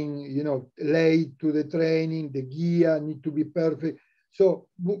getting late to the training. The gear need to be perfect. So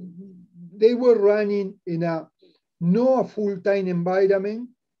they were running in a full-time environment,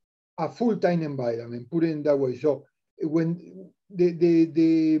 put it in that way. So when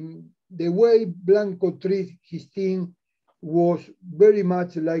the way Blanco treats his team was very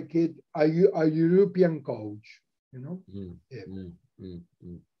much like a European coach, you know.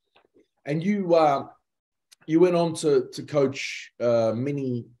 And you went on to coach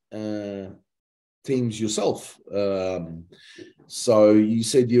many teams yourself. So you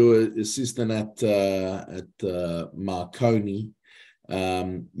said you were assistant at Marconi.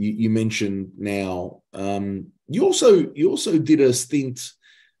 You mentioned now. You also did a stint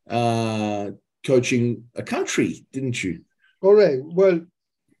coaching a country, didn't you? Correct. Well,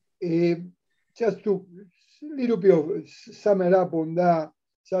 just to a little bit of sum it up on that,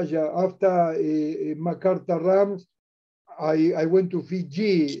 Sasha, after MacArthur Rams, I went to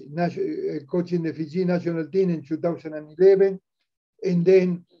Fiji, coaching the Fiji national team in 2011, and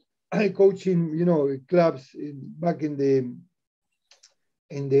then I coaching, clubs back in the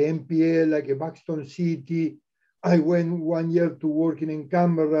NPL, like Buxton City. I went 1 year to working in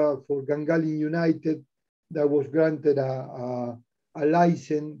Canberra for Gangali United, that was granted a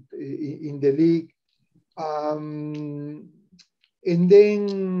license in the league. And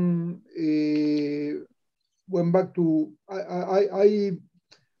then went back to, I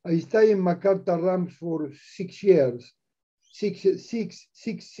stayed in MacArthur Rams for 6 years. Six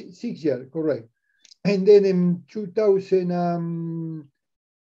years, correct. And then in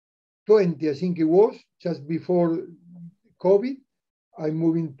 2020, I think it was, just before COVID, I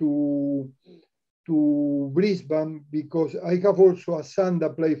moved to Brisbane because I have also a son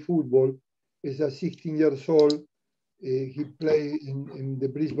that plays football. He's 16 years old. He played in the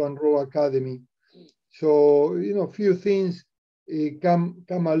Brisbane Row Academy. So, a few things come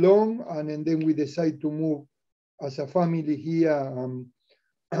along, and then we decide to move as a family here. And,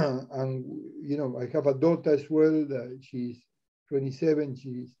 I have a daughter as well. She's 27.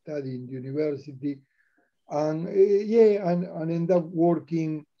 She's studying university. And, and end up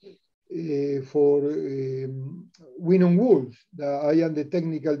working for Winnon Wolves. I am the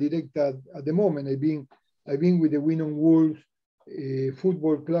technical director at the moment. I've been with the Winnon Wolves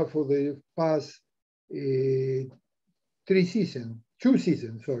football club for the past 2 seasons,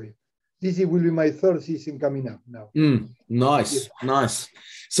 sorry. This will be my 3rd season coming up now. Nice.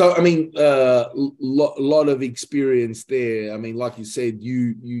 So, I mean, lot of experience there. I mean, like you said,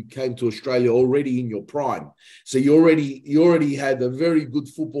 you came to Australia already in your prime. So you already had a very good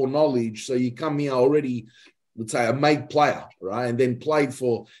football knowledge. So you come here already, let's say, a made player, right? And then played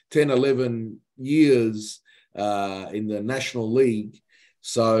for 10, 11 years in the National League.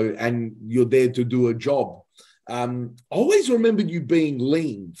 So, and you're there to do a job. I always remembered you being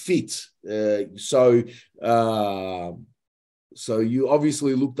lean, fit. So you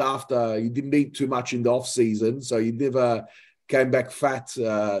obviously looked after, you didn't eat too much in the off season. So you never came back fat.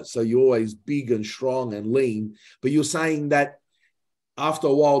 So you're always big and strong and lean. But you're saying that after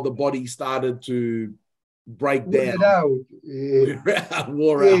a while, the body started to break down.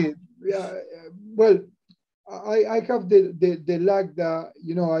 Wore out. Yeah. Well, I have the luck that,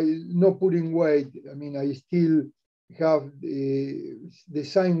 I not putting weight. I mean, I still have the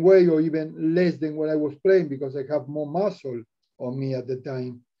same weight or even less than when I was playing because I have more muscle on me at the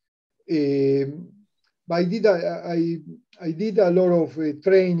time. But I did a lot of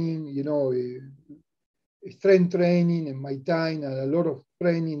training, strength training in my time, and a lot of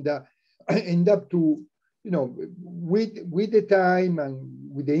training that I end up to with the time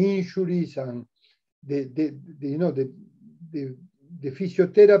and with the injuries and the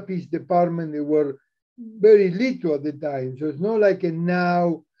physiotherapist department, they were very little at the time. So it's not like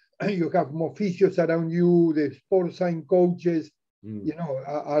now you have more physios around you, the sports science coaches,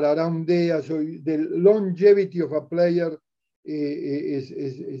 are around there. So the longevity of a player is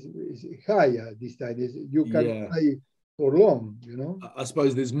higher this time. You can play for long, I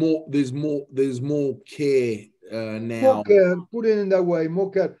suppose there's more care now. More care, put it in that way, more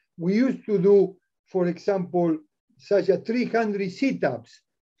care. We used to do, for example, such a 300 sit-ups.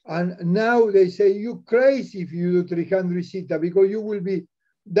 And now they say, you crazy if you do 300 sit-ups because you will be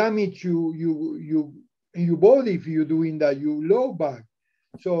damage your body if you're doing that, you low back.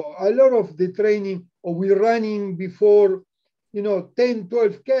 So a lot of the training, or we're running before, 10,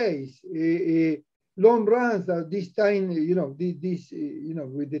 12 Ks, long runs at this time, with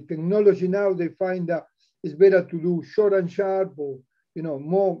the technology now, they find that it's better to do short and sharp or,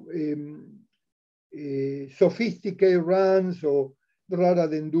 more sophisticated runs, or rather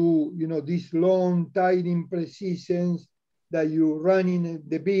than do, these long, tiring precisions that you run in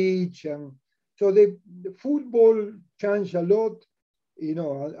the beach. And so the football changed a lot,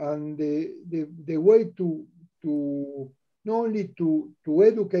 and the way to not only to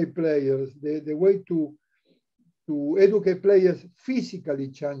educate players, the way to educate players physically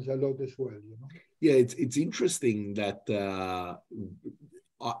changed a lot as well. Yeah, it's interesting that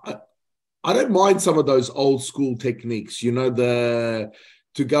I don't mind some of those old school techniques,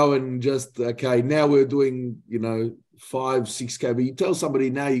 to go and just, okay, now we're doing, 5, 6K, but you tell somebody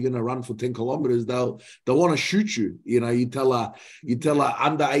now you're going to run for 10 kilometers, they'll want to shoot you. You tell a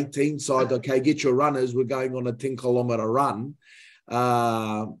under 18 side, okay, get your runners, we're going on a 10-kilometer run.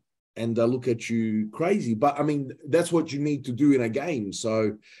 And they'll look at you crazy. But I mean, that's what you need to do in a game.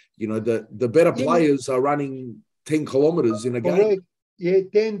 So, the better players are running 10 kilometers in a game. Yeah,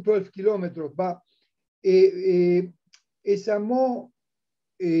 10, 12 kilometers. But it's a more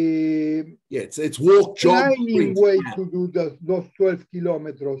it's walk, jog, sprint. Way to do those 12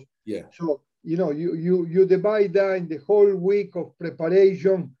 kilometers. Yeah. So you divide that in the whole week of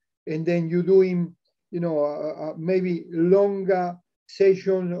preparation, and then you doing maybe longer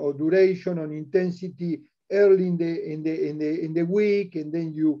session or duration on intensity early in the week, and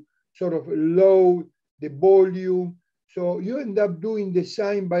then you sort of load the volume. So you end up doing the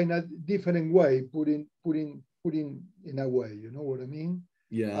same by in a different way, putting in a way. You know what I mean?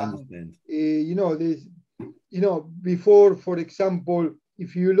 Yeah, I understand. Before, for example,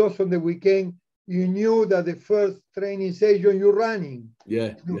 if you lost on the weekend, you knew that the first training session you're running.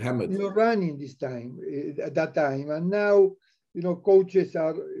 Yeah, you're hammered. You're running this time, at that time. And now, coaches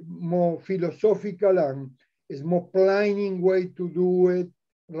are more philosophical, and it's more planning way to do it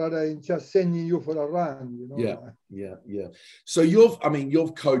rather than just sending you for a run. Yeah. So you've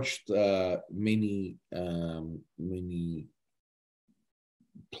coached many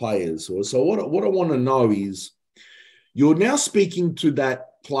players. So what I want to know is, you're now speaking to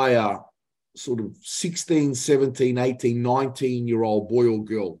that player, sort of 16, 17, 18, 19-year-old boy or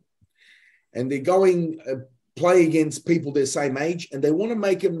girl, and they're going play against people their same age, and they want to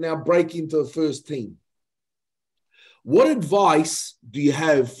make them now break into the first team. What advice do you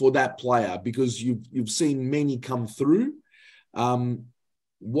have for that player? Because you've seen many come through.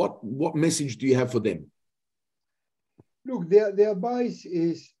 What message do you have for them? Look, the advice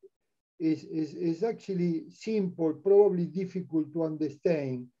is actually simple, probably difficult to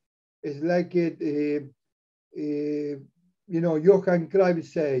understand. It's like Johan Cruyff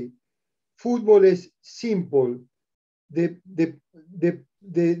say, football is simple. The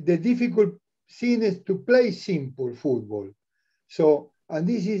difficult thing is to play simple football. So, and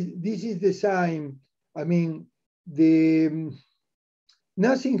this is the same. I mean,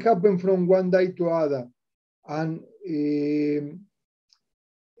 nothing happened from one day to other. And in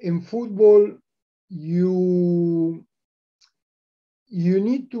football, you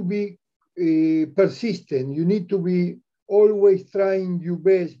need to be persistent. You need to be always trying your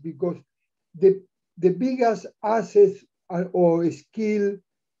best, because the biggest asset or skill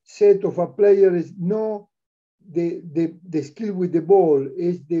set of a player is not the skill with the ball,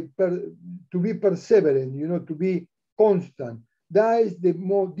 is to be perseverant, to be constant. That is the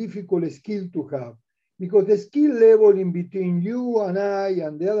more difficult skill to have, because the skill level in between you and I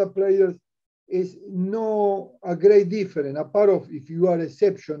and the other players is not a great difference. Apart of if you are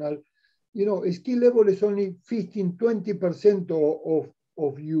exceptional, skill level is only 15, 20%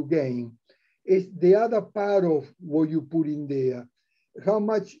 of your game. It's the other part of what you put in there. How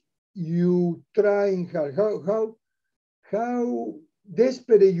much you trying hard, how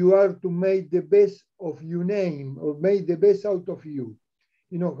desperate you are to make the best of your name or make the best out of you.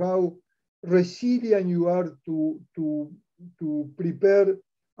 You know, how resilient you are to prepare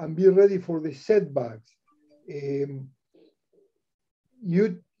and be ready for the setbacks. You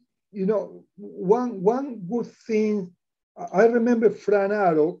know, one good thing, I remember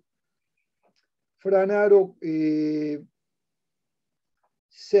Franaro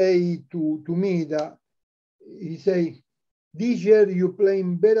say to me that he say, this year you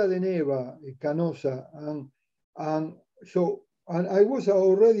playing better than ever, Canosa, and I was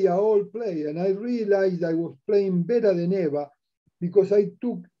already an old player, and I realized I was playing better than ever because I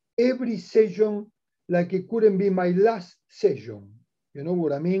took every session like it couldn't be my last session. You know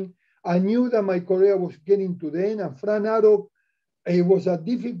what I mean? I knew that my career was getting to the end, and Fran Arok, he was a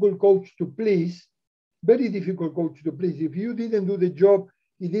difficult coach to please, very difficult coach to please. If you didn't do the job,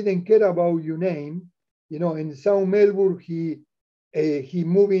 he didn't care about your name. You know, in South Melbourne, he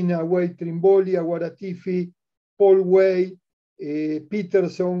moving away Trimboli, Aguaratifi, Paul Way,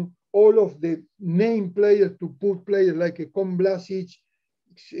 Peterson, all of the name players to put players like a Con Blasic,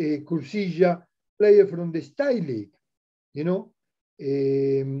 Cursilla, player from the Style League, you know.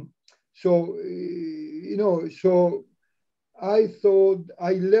 So I thought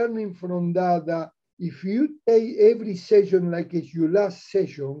I learning from that if you take every session like it's your last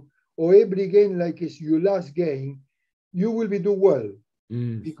session or every game like it's your last game, you will be do well.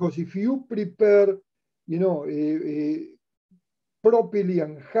 Because if you prepare, you know, properly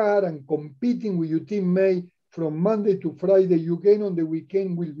and hard and competing with your teammate from Monday to Friday, you gain on the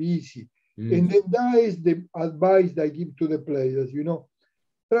weekend will be easy. And then that is the advice that I give to the players, you know,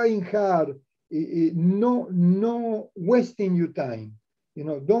 trying hard, no wasting your time, you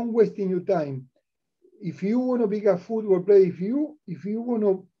know, don't wasting your time. If you want to be a football player, if you want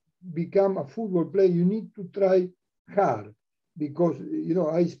to become a football player, you need to try hard because, you know,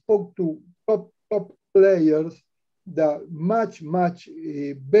 I spoke to top players that much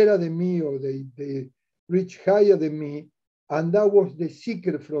better than me or they reach higher than me. And that was the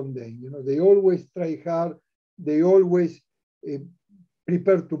secret from them. You know, they always try hard. They always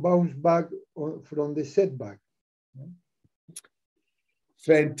prepare to bounce back from the setback.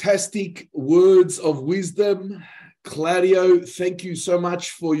 Fantastic words of wisdom. Claudio, thank you so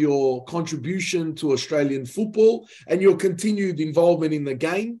much for your contribution to Australian football and your continued involvement in the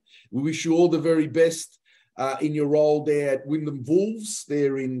game. We wish you all the very best in your role there at Wyndham Wolves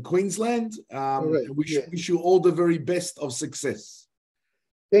there in Queensland. Wish you all the very best of success.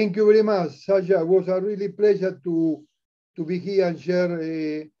 Thank you very much, Sasha. It was a really pleasure to be here and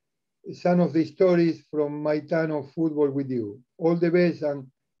share some of the stories from my time of football with you. All the best and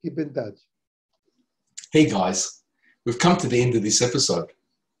keep in touch. Hey guys, we've come to the end of this episode.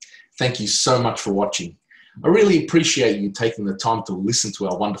 Thank you so much for watching. I really appreciate you taking the time to listen to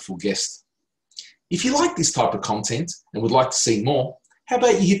our wonderful guest. If you like this type of content and would like to see more, how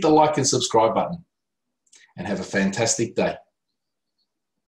about you hit the like and subscribe button? And have a fantastic day.